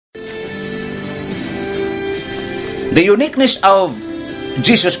The uniqueness of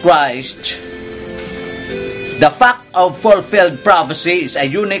Jesus Christ, the fact of fulfilled prophecy, is a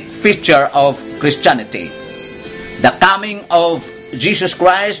unique feature of Christianity. The coming of Jesus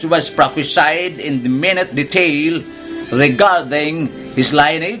Christ was prophesied in the minute detail regarding his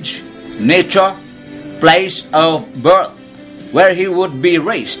lineage, nature, place of birth, where he would be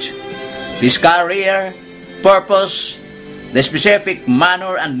raised, his career, purpose, the specific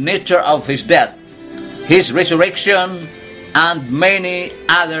manner and nature of his death, his resurrection, and many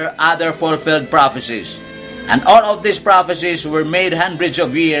other fulfilled prophecies. And all of these prophecies were made hundreds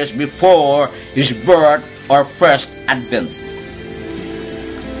of years before his birth or first advent.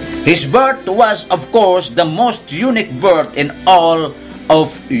 His birth was, of course, the most unique birth in all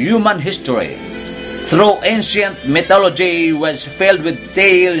of human history. Through ancient mythology was filled with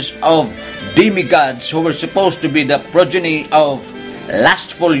tales of demigods who were supposed to be the progeny of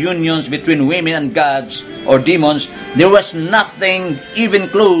lustful unions between women and gods or demons. There was nothing even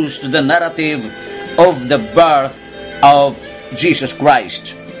close to the narrative of the birth of Jesus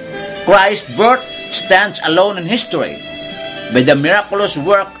Christ. Christ's birth stands alone in history. By the miraculous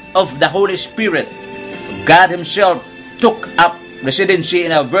work of the Holy Spirit, God Himself took up residency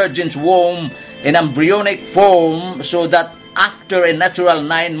in a virgin's womb in embryonic form, so that after a natural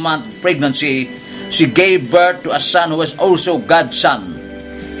 9-month pregnancy, she gave birth to a son who was also God's son.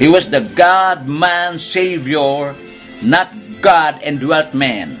 He was the God-man Savior, not God-indwelt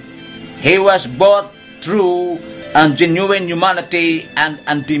man. He was both true and genuine humanity and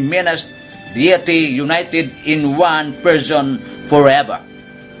undiminished deity united in one person forever.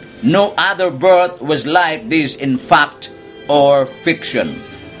 No other birth was like this in fact or fiction.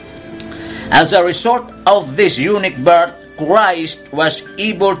 As a result of this unique birth, Christ was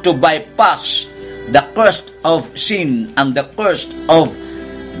able to bypass the curse of sin and the curse of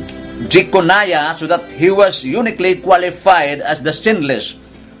Jeconiah, so that he was uniquely qualified as the sinless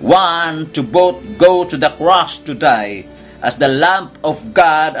one to both go to the cross to die as the Lamb of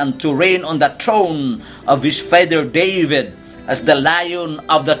God and to reign on the throne of his father David as the Lion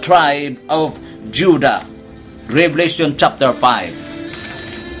of the tribe of Judah. Revelation chapter 5.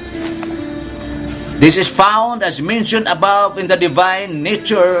 This is found as mentioned above in the divine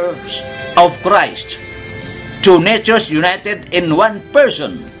natures of Christ. Two natures united in one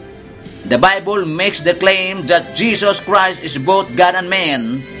person. The Bible makes the claim that Jesus Christ is both God and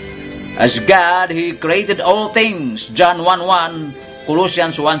man. As God, He created all things, John 1:1,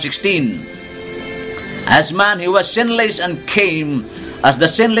 Colossians 1:16. As man, He was sinless and came as the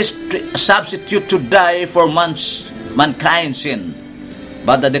sinless substitute to die for mankind's sin.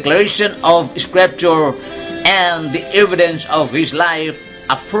 But the declaration of Scripture and the evidence of His life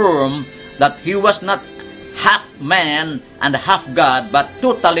affirm that He was not half man and half God, but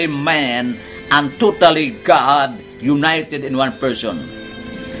totally man and totally God, united in one person.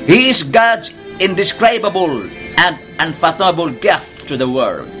 He is God's indescribable and unfathomable gift to the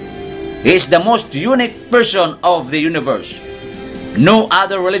world. He is the most unique person of the universe. No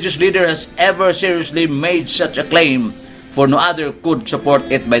other religious leader has ever seriously made such a claim, for no other could support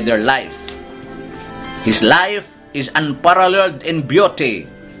it by their life. His life is unparalleled in beauty,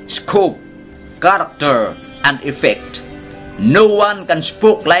 scope, character, and effect. No one can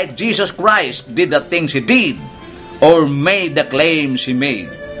speak like Jesus Christ did the things He did or made the claims He made.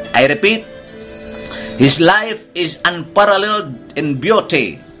 I repeat, His life is unparalleled in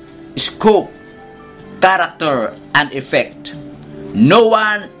beauty, scope, character, and effect. No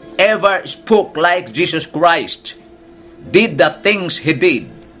one ever spoke like Jesus Christ, did the things He did,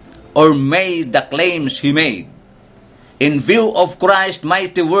 or made the claims He made. In view of Christ's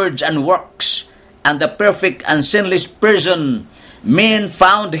mighty words and works, and the perfect and sinless person men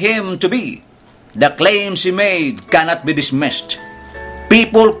found Him to be, the claims He made cannot be dismissed.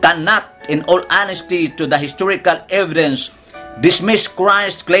 People cannot, in all honesty to the historical evidence, dismiss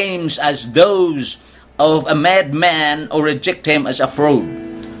Christ's claims as those of a madman or reject Him as a fraud.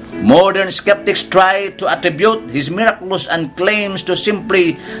 Modern skeptics try to attribute His miracles and claims to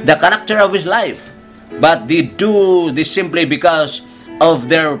simply the character of His life, but they do this simply because of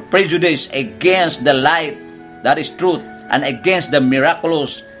their prejudice against the light that is truth and against the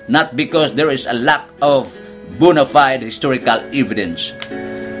miraculous, not because there is a lack of bona fide historical evidence.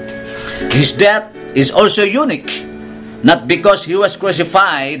 His death is also unique, not because He was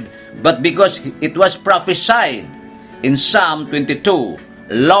crucified, but because it was prophesied in Psalm 22.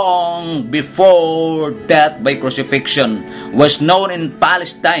 Long before death by crucifixion was known in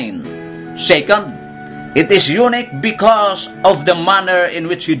Palestine. Second, it is unique because of the manner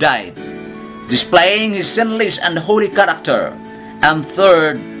in which He died, displaying His sinless and holy character. And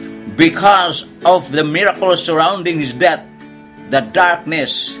third, because of the miracles surrounding his death, the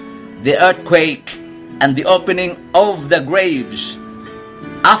darkness, the earthquake, and the opening of the graves.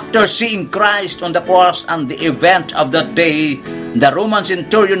 After seeing Christ on the cross and the event of that day, the Roman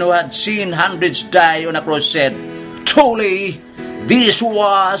centurion who had seen hundreds die on a cross said, "Truly, this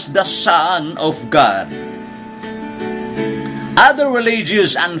was the Son of God." Other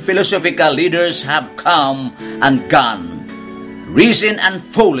religious and philosophical leaders have come and gone, risen and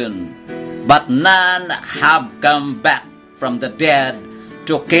fallen, but none have come back from the dead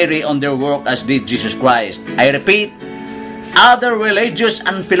to carry on their work as did Jesus Christ. I repeat, other religious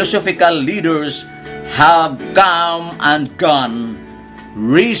and philosophical leaders have come and gone,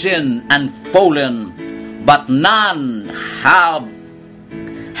 risen and fallen, but none have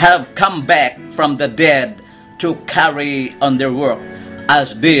come back from the dead to carry on their work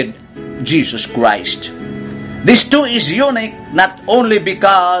as did Jesus Christ. This too is unique not only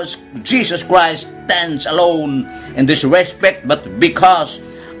because Jesus Christ stands alone in this respect, but because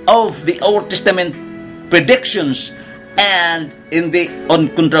of the Old Testament predictions and in the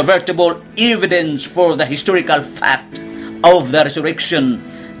uncontrovertible evidence for the historical fact of the resurrection,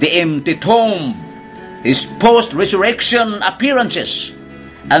 the empty tomb, his post-resurrection appearances,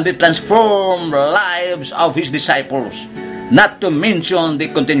 and the transformed lives of his disciples, not to mention the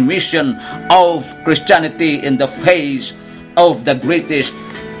continuation of Christianity in the face of the greatest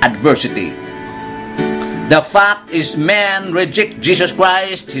adversity. The fact is, men reject Jesus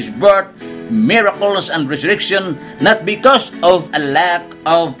Christ, his birth, miracles, and resurrection, not because of a lack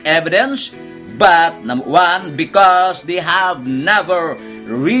of evidence, but number one, because they have never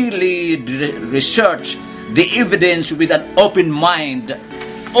really researched the evidence with an open mind,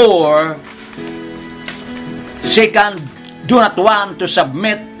 or second, do not want to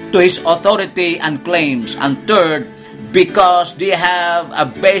submit to his authority and claims, and third, because they have a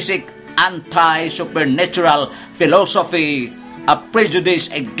basic anti-supernatural philosophy, a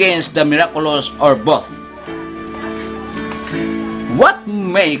prejudice against the miraculous, or both. What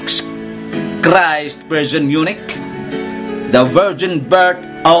makes Christ's person unique? The virgin birth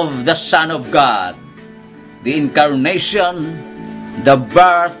of the Son of God, the incarnation, the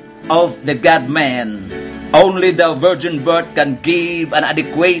birth of the God-man. Only the virgin birth can give an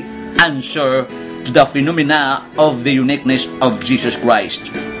adequate answer to the phenomena of the uniqueness of Jesus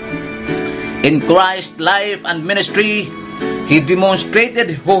Christ. In Christ's life and ministry, he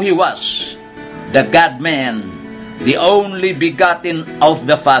demonstrated who he was, the God-man, the only begotten of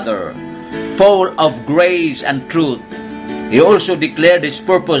the Father, full of grace and truth. He also declared his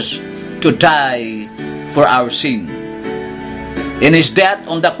purpose to die for our sin. In his death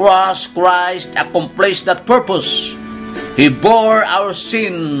on the cross, Christ accomplished that purpose. He bore our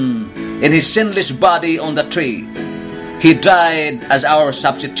sin in his sinless body on the tree. He died as our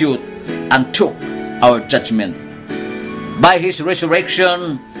substitute and took our judgment. By his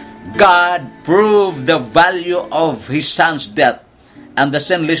resurrection, God proved the value of his Son's death and the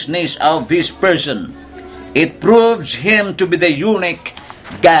sinlessness of his person. It proves him to be the unique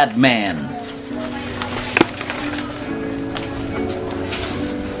God-man.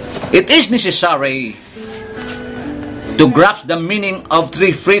 It is necessary to grasp the meaning of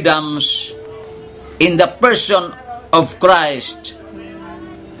three freedoms in the person of Christ.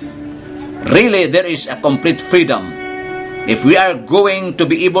 Really, there is a complete freedom if we are going to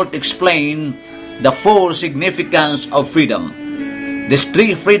be able to explain the full significance of freedom. These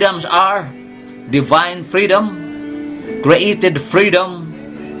three freedoms are divine freedom, created freedom,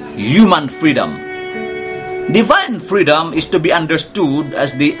 human freedom. Divine freedom is to be understood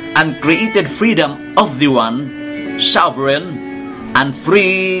as the uncreated freedom of the one, sovereign, and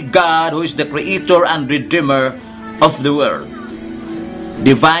free God who is the creator and redeemer of the world.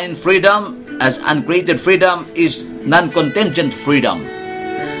 Divine freedom as uncreated freedom is non-contingent freedom.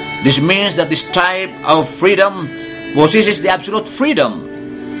 This means that this type of freedom possesses the absolute freedom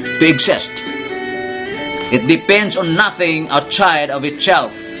to exist. It depends on nothing outside of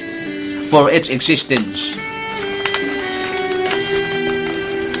itself for its existence.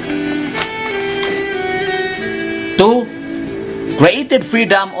 2. Created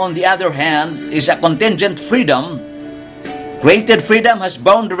freedom, on the other hand, is a contingent freedom. Created freedom has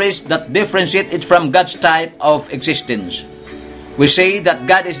boundaries that differentiate it from God's type of existence. We say that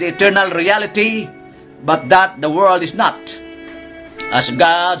God is the eternal reality, but that the world is not. As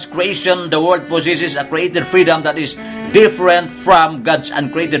God's creation, the world possesses a created freedom that is different from God's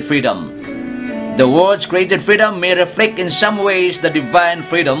uncreated freedom. The world's created freedom may reflect in some ways the divine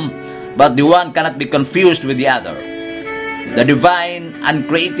freedom, but the one cannot be confused with the other. The divine,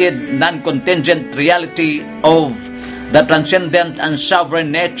 uncreated, non-contingent reality of The transcendent and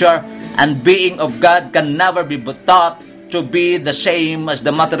sovereign nature and being of God can never be thought to be the same as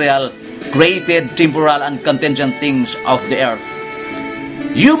the material, created, temporal, and contingent things of the earth.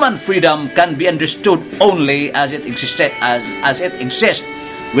 Human freedom can be understood only as it exists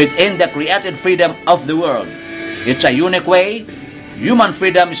within the created freedom of the world. It's a unique way. Human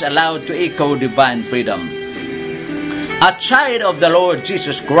freedom is allowed to echo divine freedom. A child of the Lord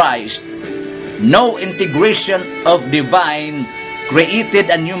Jesus Christ, no integration of divine, created,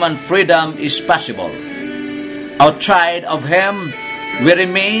 and human freedom is possible. Outside of Him, we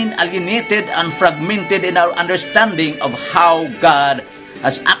remain alienated and fragmented in our understanding of how God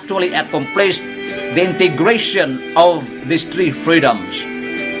has actually accomplished the integration of these three freedoms.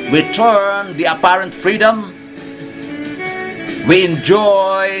 We turn the apparent freedom we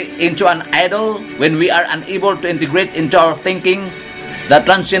enjoy into an idol when we are unable to integrate into our thinking the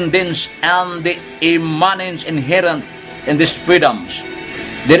transcendence and the immanence inherent in these freedoms.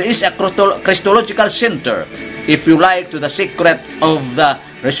 There is a Christological center, if you like, to the secret of the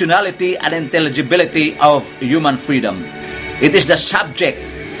rationality and intelligibility of human freedom. It is the subject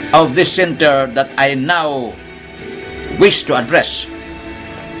of this center that I now wish to address.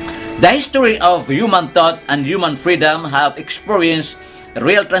 The history of human thought and human freedom have experienced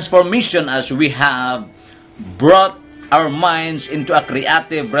real transformation as we have brought our minds into a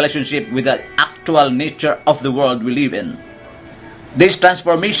creative relationship with the actual nature of the world we live in. These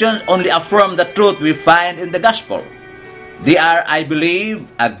transformations only affirm the truth we find in the gospel. They are, I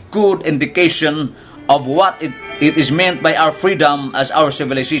believe, a good indication of what it is meant by our freedom as our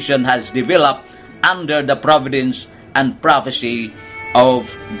civilization has developed under the providence and prophecy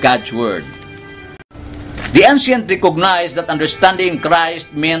of God's Word. The ancient recognized that understanding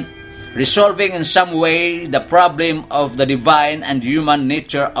Christ meant resolving in some way the problem of the divine and human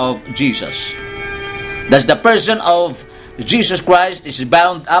nature of Jesus. Thus, the person of Jesus Christ is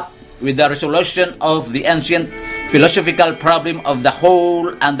bound up with the resolution of the ancient philosophical problem of the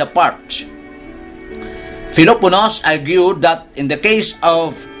whole and the part. Philoponus argued that in the case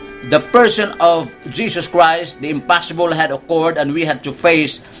of the person of Jesus Christ, the impossible had occurred and we had to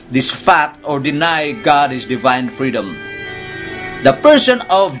face this fact or deny God His divine freedom. The person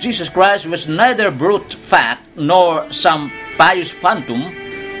of Jesus Christ was neither brute fact nor some pious phantom.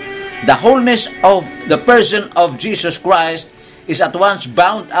 The wholeness of the person of Jesus Christ is at once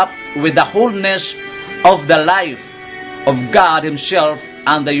bound up with the wholeness of the life of God Himself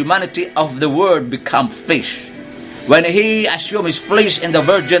and the humanity of the Word become flesh. When He assumed His flesh in the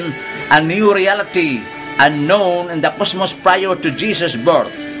Virgin, a new reality unknown in the cosmos prior to Jesus' birth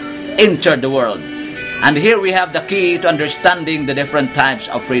entered the world. And here we have the key to understanding the different types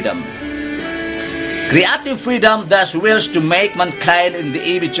of freedom. Creative freedom thus wills to make mankind in the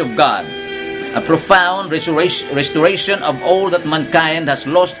image of God, a profound restoration of all that mankind has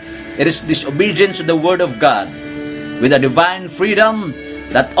lost in its disobedience to the Word of God. With a divine freedom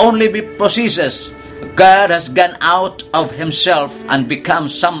that only possesses, God has gone out of Himself and become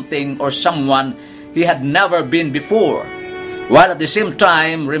something or someone He had never been before, while at the same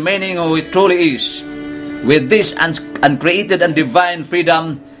time remaining who He truly is. With this uncreated and divine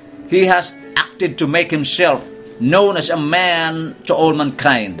freedom, He has acted to make Himself known as a man to all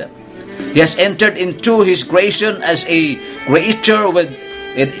mankind. He has entered into His creation as a creature.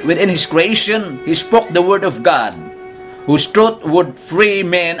 Within His creation, He spoke the Word of God, whose truth would free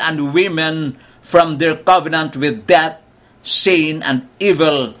men and women from their covenant with death, sin, and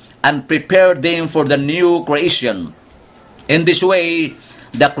evil, and prepare them for the new creation. In this way,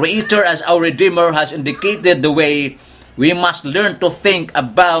 the Creator as our Redeemer has indicated the way we must learn to think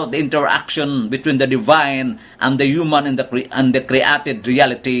about the interaction between the divine and the human and the created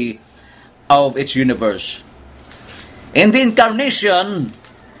reality of its universe. In the Incarnation,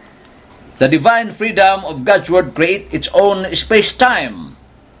 the divine freedom of God's Word creates its own space-time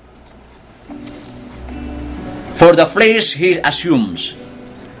for the flesh He assumes.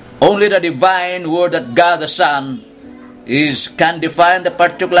 Only the divine Word that God the Son can define the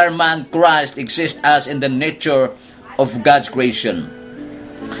particular man Christ exists as in the nature of God's creation.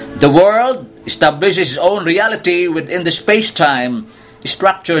 The world establishes its own reality within the space-time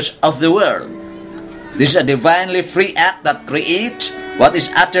structures of the world. This is a divinely free act that creates what is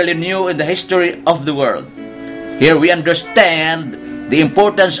utterly new in the history of the world. Here we understand the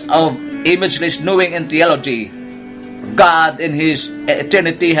importance of imageless knowing in theology. God in His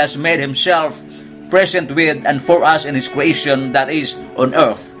eternity has made Himself present with and for us in His creation that is on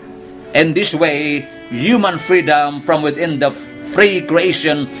earth. In this way, human freedom from within the free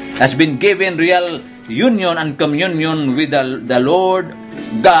creation has been given real union and communion with the Lord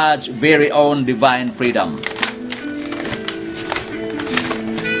God's very own divine freedom.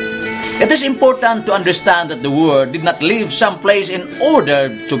 It is important to understand that the Word did not leave some place in order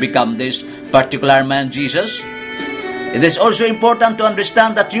to become this particular man, Jesus. It is also important to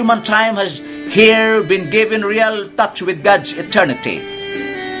understand that human time has here been given real touch with God's eternity.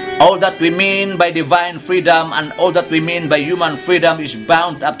 All that we mean by divine freedom and all that we mean by human freedom is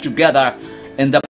bound up together in the